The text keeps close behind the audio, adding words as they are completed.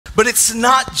But it's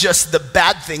not just the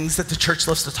bad things that the church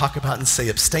loves to talk about and say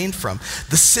abstain from.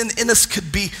 The sin in us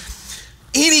could be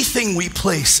anything we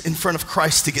place in front of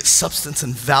Christ to get substance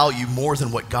and value more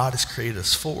than what God has created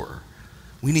us for.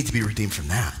 We need to be redeemed from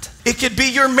that. It could be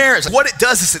your marriage. What it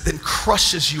does is it then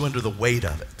crushes you under the weight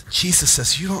of it. Jesus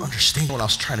says, you don't understand what I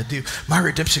was trying to do. My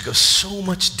redemption goes so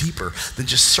much deeper than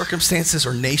just circumstances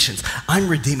or nations. I'm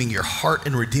redeeming your heart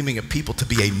and redeeming a people to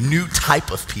be a new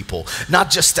type of people, not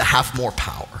just to have more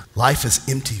power. Life is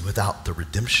empty without the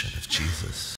redemption of Jesus.